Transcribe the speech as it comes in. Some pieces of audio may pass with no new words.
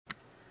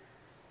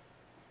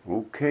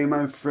Okay,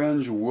 my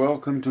friends,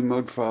 welcome to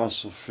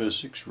Mudfossil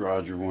Physics.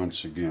 Roger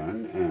once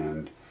again,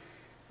 and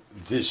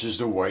this is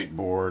the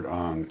whiteboard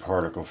on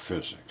particle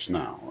physics.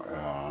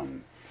 Now,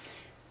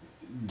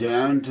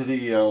 down to the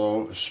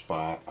yellow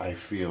spot, I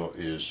feel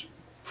is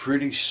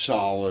pretty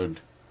solid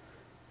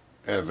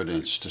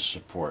evidence to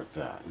support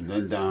that. And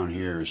then down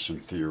here is some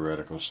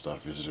theoretical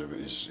stuff.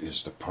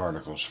 Is the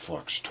particles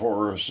flux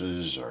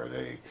toruses? Are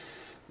they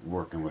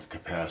working with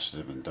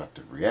capacitive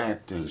inductive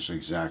reactance?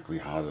 Exactly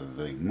how do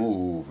they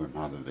move and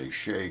how do they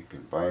shake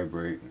and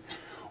vibrate and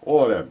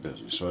all of that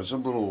business. So it's a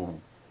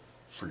little,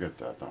 forget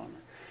that down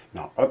there.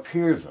 Now up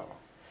here though,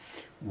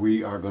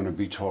 we are going to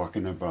be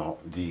talking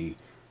about the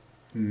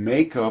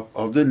makeup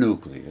of the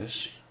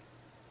nucleus.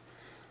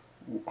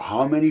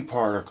 How many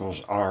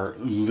particles are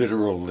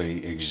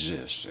literally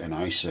exist? And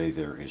I say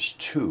there is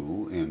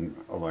two in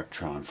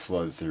electron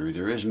flood theory.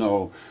 There is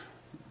no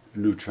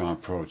neutron,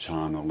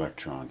 proton,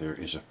 electron. There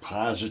is a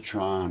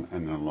positron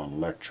and an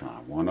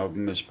electron. One of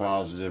them is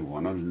positive,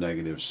 one of them is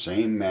negative,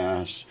 same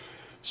mass,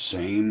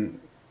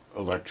 same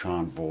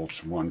electron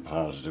volts, one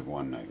positive,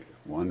 one negative.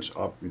 One's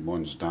up and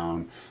one's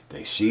down.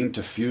 They seem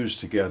to fuse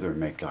together and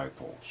make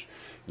dipoles.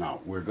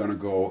 Now, we're going to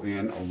go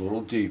in a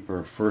little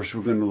deeper. First,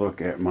 we're going to look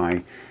at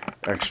my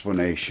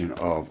explanation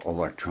of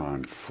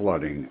electron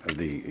flooding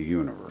the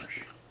universe.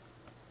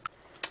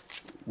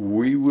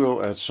 We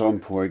will at some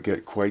point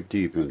get quite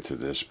deep into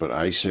this, but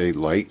I say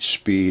light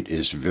speed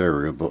is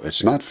variable.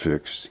 It's not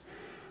fixed.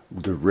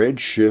 The red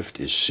shift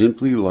is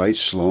simply light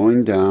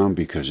slowing down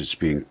because it's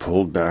being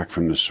pulled back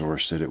from the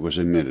source that it was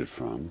emitted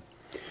from.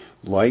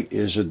 Light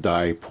is a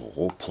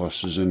dipole,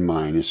 pluses and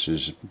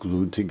minuses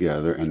glued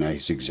together, and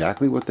that's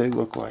exactly what they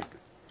look like.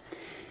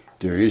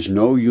 There is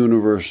no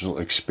universal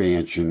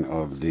expansion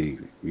of the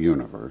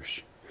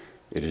universe.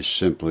 It is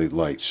simply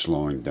light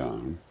slowing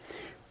down.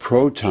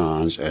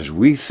 Protons, as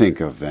we think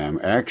of them,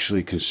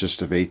 actually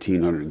consist of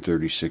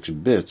 1836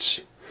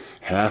 bits,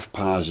 half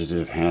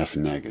positive, half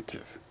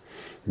negative.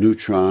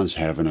 Neutrons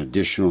have an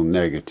additional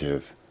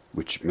negative,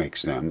 which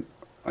makes them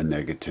a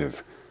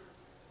negative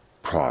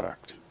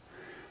product.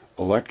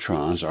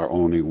 Electrons are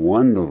only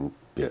one little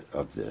bit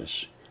of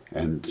this,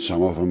 and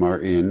some of them are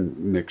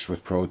mixed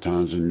with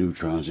protons and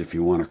neutrons, if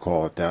you want to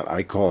call it that.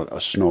 I call it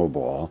a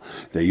snowball.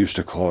 They used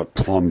to call it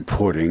plum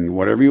pudding,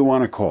 whatever you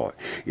want to call it.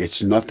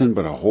 It's nothing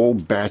but a whole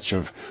batch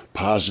of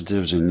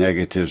positives and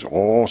negatives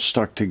all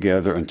stuck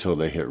together until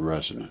they hit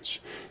resonance.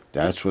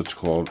 That's what's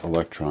called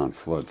electron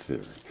flood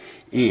theory.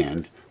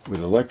 And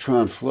with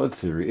electron flood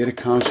theory, it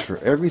accounts for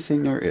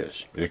everything there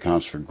is. It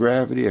accounts for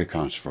gravity, it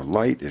accounts for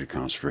light, it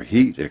accounts for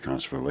heat, it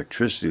accounts for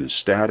electricity and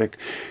static,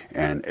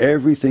 and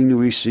everything that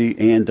we see,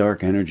 and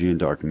dark energy and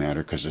dark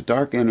matter, because the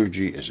dark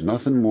energy is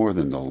nothing more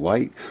than the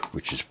light,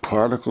 which is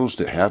particles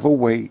that have a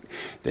weight,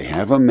 they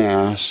have a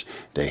mass,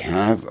 they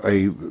have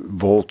a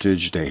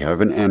voltage, they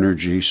have an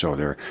energy, so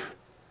they're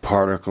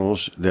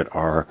particles that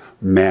are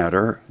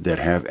matter, that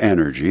have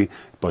energy,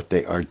 but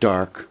they are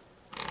dark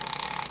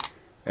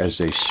as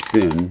they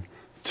spin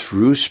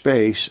through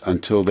space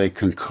until they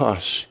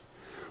concuss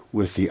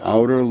with the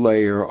outer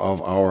layer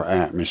of our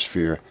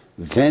atmosphere.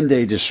 Then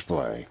they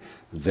display.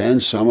 Then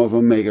some of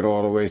them make it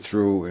all the way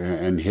through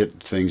and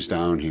hit things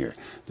down here.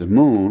 The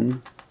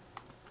moon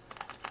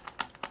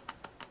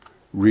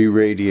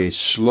re-radiates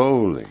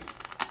slowly,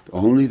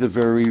 only the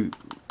very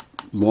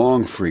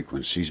long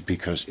frequencies,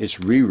 because it's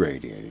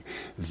re-radiating.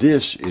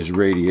 This is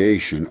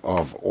radiation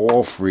of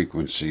all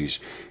frequencies,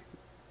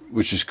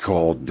 which is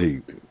called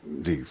the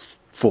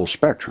full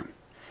spectrum.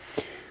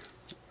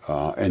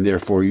 And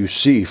therefore you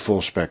see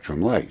full spectrum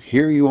light.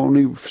 Here you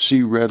only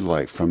see red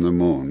light from the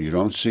moon. You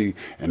don't see,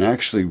 and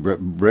actually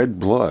red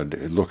blood,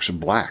 it looks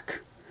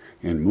black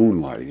in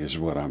moonlight is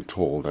what I'm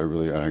told. I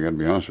gotta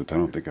be honest with you, I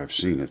don't think I've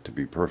seen it, to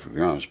be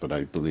perfectly honest, but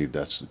I believe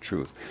that's the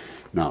truth.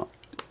 Now,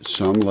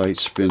 some light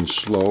spins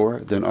slower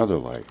than other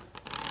light.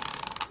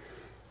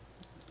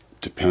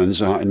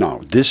 Depends on,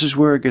 now this is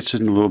where it gets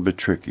in a little bit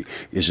tricky.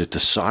 Is it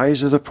the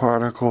size of the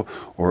particle,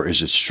 or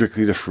is it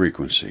strictly the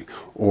frequency,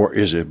 or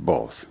is it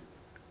both?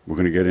 We're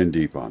going to get in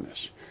deep on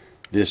this.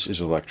 This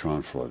is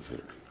electron flood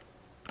theory.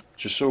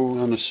 Just so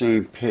we're on the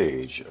same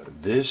page,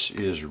 this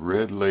is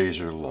red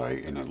laser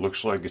light, and it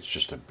looks like it's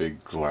just a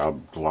big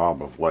glob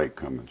of light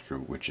coming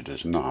through, which it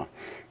is not.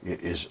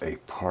 It is a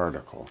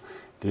particle.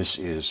 This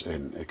is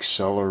an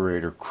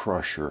accelerator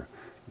crusher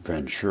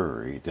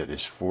venturi that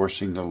is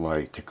forcing the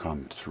light to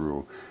come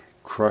through,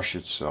 crush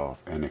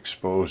itself, and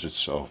expose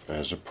itself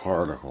as a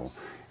particle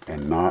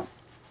and not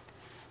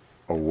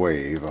a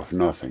wave of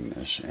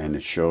nothingness. And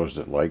it shows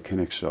that light can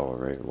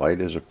accelerate,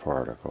 light is a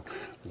particle,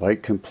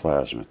 light can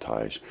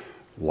plasmatize,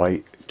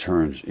 light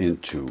turns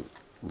into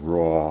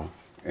raw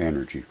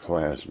energy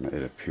plasma,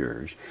 it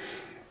appears.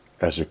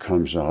 As it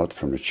comes out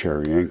from the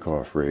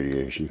Cherenkov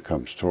radiation,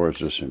 comes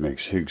towards us, it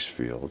makes Higgs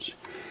fields.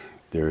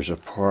 There's a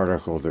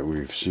particle that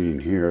we've seen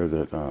here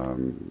that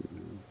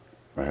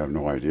I have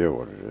no idea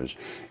what it is.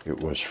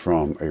 It was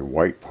from a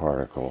white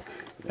particle,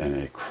 and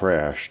it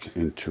crashed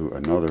into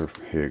another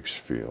Higgs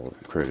field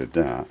and created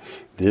that.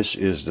 This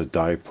is the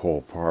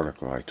dipole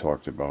particle I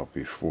talked about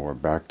before.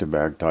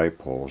 Back-to-back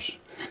dipoles,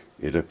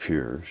 it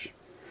appears.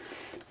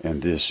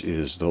 And this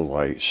is the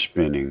light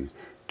spinning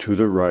to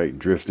the right,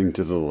 drifting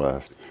to the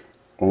left.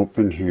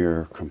 Open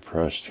here,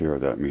 compressed here.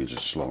 That means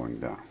it's slowing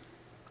down.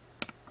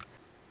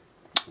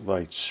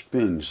 Light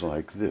spins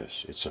like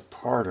this. It's a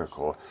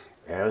particle.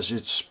 As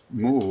it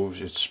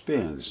moves, it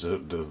spins.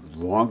 The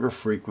longer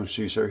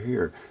frequencies are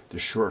here. The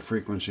short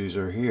frequencies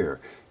are here.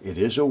 It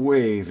is a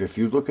wave. If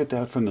you look at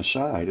that from the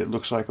side, it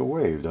looks like a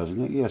wave,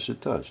 doesn't it? Yes, it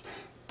does.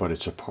 But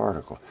it's a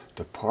particle.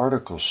 The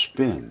particle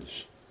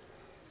spins.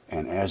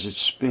 And as it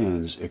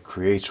spins, it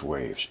creates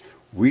waves.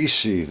 We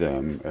see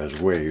them as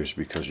waves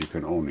because you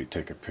can only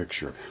take a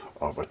picture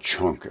of a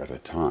chunk at a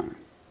time.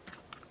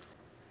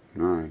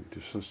 All right,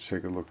 let's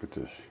take a look at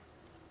this.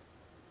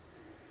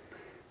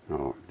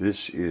 Now,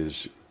 this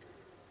is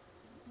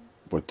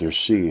what they're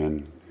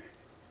seeing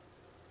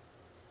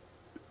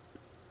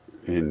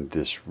in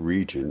this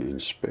region in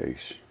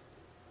space.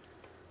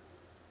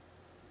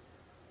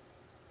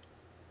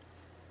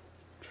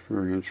 It's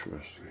very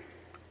interesting.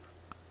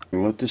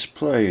 You let this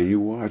play and you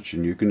watch,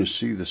 and you're going to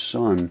see the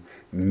sun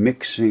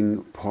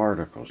mixing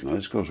particles. Now,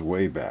 this goes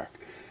way back.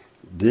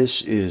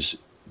 This is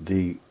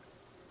the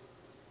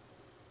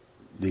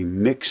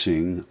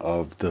mixing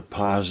of the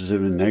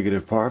positive and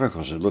negative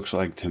particles, it looks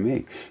like to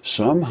me.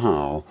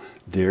 Somehow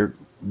they're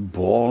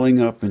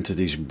balling up into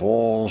these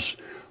balls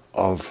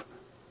of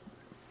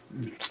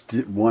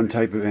one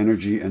type of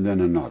energy and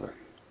then another.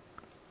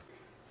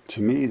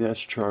 To me, that's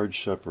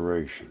charge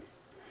separation.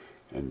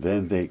 And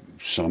then they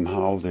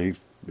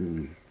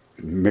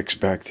mix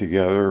back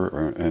together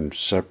and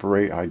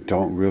separate. I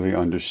don't really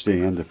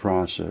understand the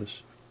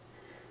process.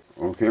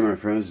 Okay, my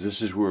friends,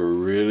 this is where it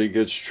really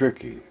gets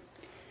tricky.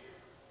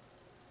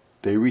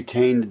 They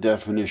retain the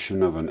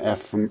definition of an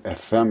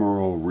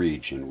ephemeral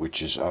region,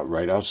 which is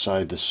right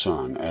outside the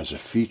sun, as a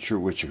feature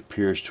which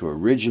appears to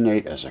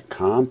originate as a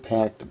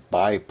compact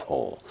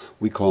bipole.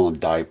 We call them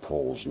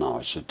dipoles now.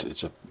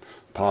 It's a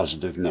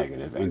positive,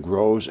 negative, and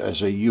grows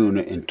as a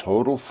unit in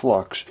total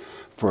flux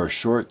for a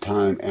short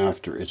time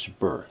after its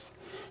birth.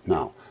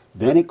 Now,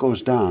 then it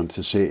goes down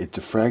to say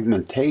the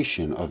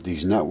fragmentation of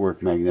these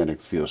network magnetic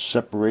fields,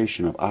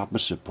 separation of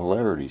opposite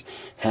polarities,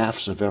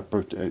 halves of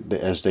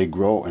as they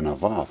grow and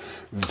evolve.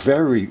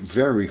 Very,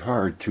 very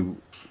hard to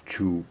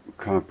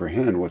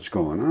comprehend what's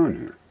going on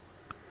here.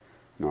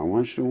 Now I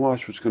want you to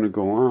watch what's going to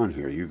go on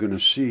here. You're going to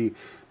see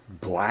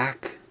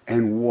black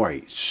and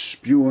white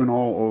spewing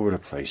all over the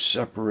place,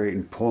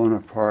 separating, pulling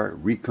apart,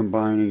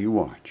 recombining. You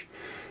watch.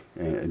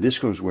 And this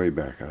goes way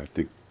back, I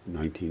think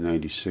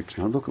 1996.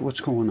 Now look at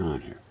what's going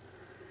on here.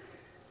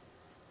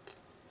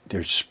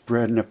 They're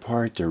spreading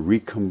apart, they're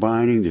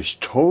recombining. There's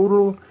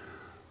total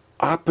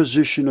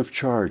opposition of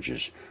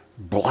charges,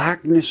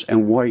 blackness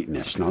and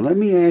whiteness. Now let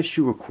me ask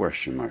you a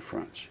question, my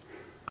friends.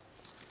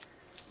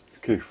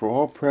 Okay, for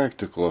all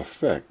practical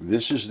effect,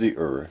 this is the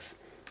Earth.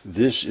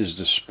 This is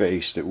the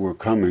space that we're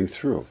coming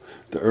through.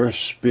 The Earth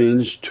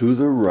spins to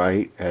the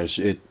right as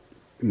it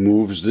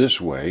moves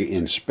this way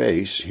in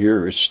space.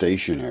 Here it's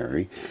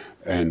stationary.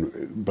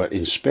 But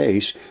in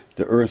space,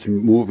 the Earth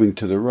moving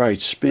to the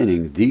right,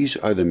 spinning, these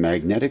are the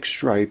magnetic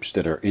stripes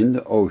that are in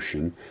the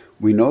ocean.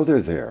 We know they're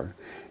there.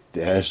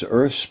 As the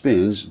Earth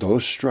spins,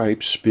 those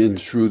stripes spin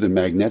through the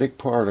magnetic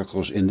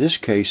particles. In this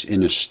case,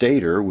 in a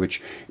stator,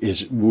 which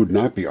would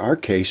not be our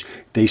case,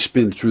 they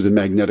spin through the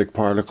magnetic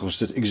particles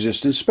that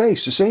exist in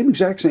space. The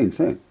exact same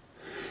thing.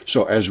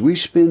 So as we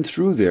spin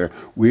through there,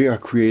 we are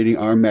creating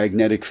our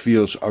magnetic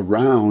fields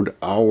around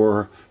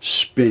our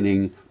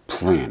spinning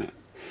planet.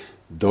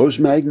 Those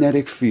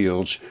magnetic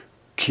fields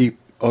keep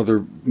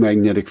other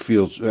magnetic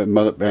fields,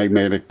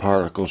 magnetic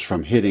particles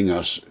from hitting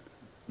us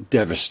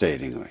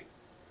devastatingly.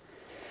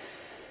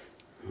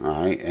 All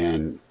right,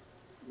 and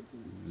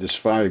this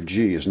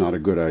 5G is not a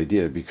good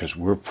idea because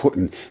we're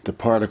putting the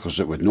particles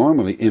that would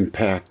normally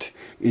impact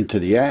into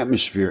the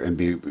atmosphere and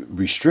be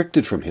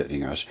restricted from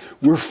hitting us,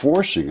 we're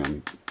forcing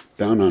them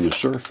down on the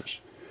surface.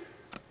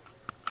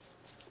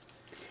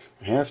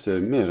 I have to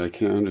admit, I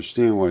can't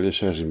understand why this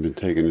hasn't been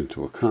taken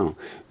into account.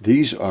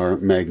 These are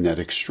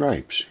magnetic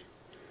stripes,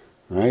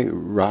 right?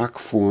 Rock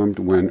formed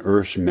when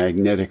Earth's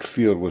magnetic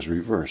field was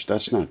reversed.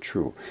 That's not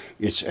true.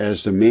 It's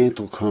as the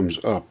mantle comes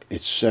up,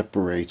 it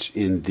separates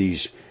in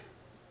these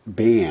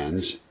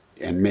bands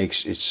and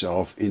makes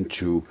itself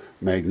into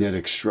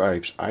magnetic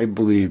stripes, I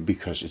believe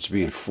because it's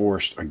being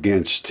forced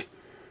against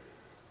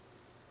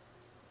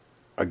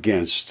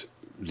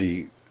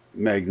the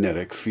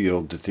magnetic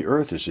field that the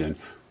Earth is in,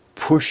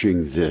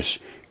 pushing this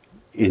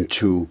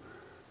into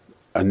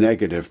a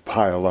negative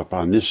pile up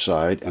on this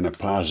side and a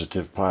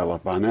positive pile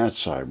up on that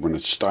side. When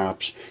it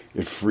stops,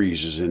 it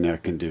freezes in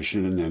that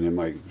condition, and then it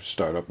might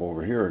start up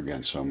over here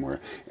again somewhere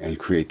and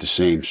create the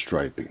same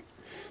striping.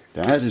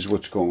 That is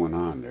what's going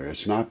on there.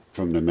 It's not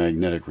from the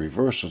magnetic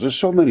reversal. There's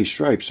so many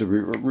stripes.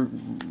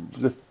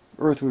 The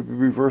Earth would be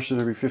reversed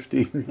every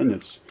 15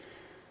 minutes.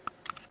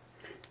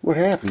 What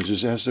happens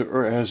is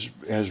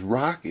as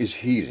rock is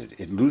heated,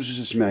 it loses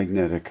its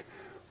magnetic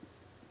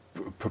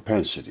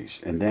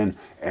propensities, and then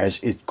as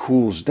it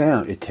cools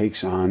down, it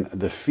takes on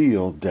the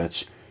field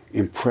that's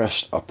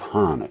impressed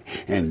upon it,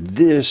 and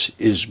this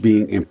is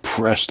being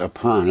impressed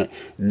upon it,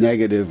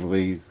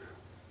 negatively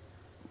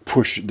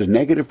push the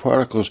negative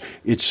particles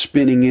it's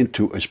spinning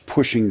into is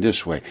pushing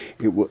this way.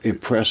 It will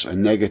impress a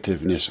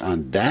negativeness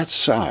on that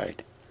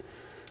side.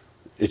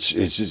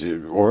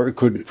 Or it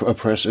could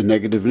press a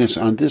negativeness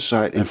on this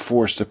side and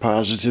force the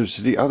positives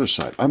to the other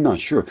side. I'm not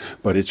sure,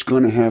 but it's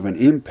going to have an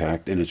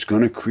impact, and it's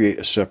going to create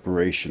a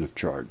separation of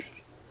charges.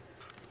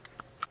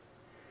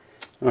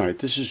 All right,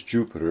 this is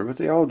Jupiter, but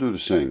they all do the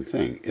same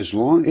thing. As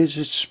long as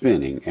it's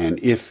spinning, and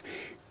if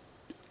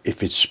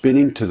it's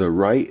spinning to the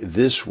right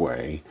this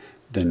way,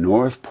 the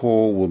North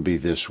Pole will be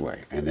this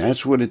way. And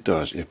that's what it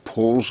does. It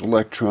pulls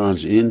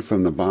electrons in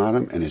from the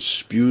bottom, and it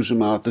spews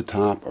them out the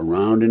top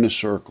around in a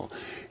circle.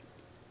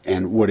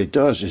 And what it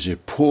does is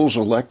it pulls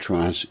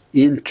electrons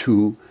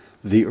into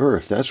the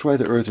Earth. That's why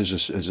the Earth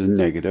is a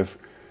negative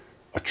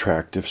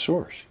attractive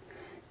source.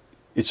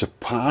 It's a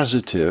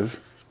positive,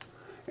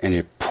 and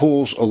it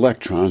pulls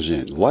electrons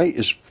in. Light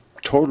is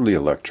totally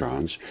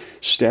electrons.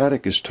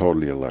 Static is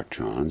totally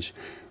electrons.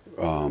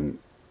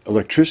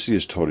 Electricity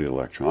is totally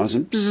electrons,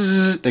 and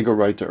bzzz, they go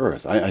right to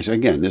Earth.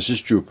 Again, this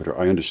is Jupiter.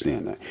 I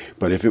understand that.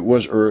 But if it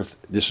was Earth,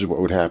 this is what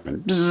would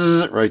happen.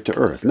 Bzzz, right to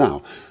Earth.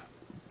 Now,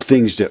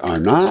 things that are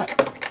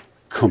not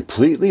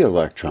completely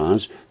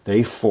electrons,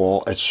 they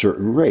fall at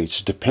certain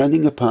rates,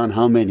 depending upon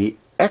how many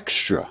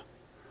extra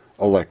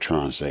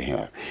electrons they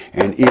have.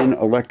 And in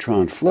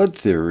electron flood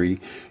theory,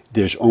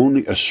 there's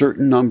only a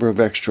certain number of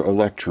extra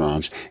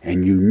electrons,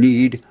 and you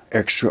need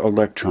extra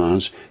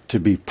electrons to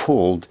be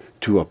pulled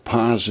to a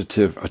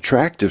positive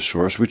attractive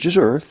source, which is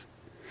Earth.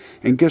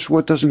 And guess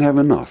what doesn't have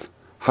enough?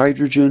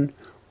 Hydrogen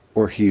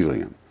or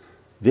helium.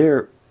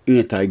 They're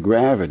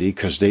anti-gravity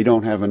because they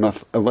don't have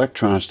enough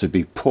electrons to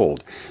be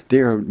pulled. They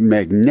are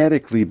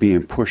magnetically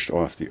being pushed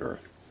off the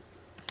Earth.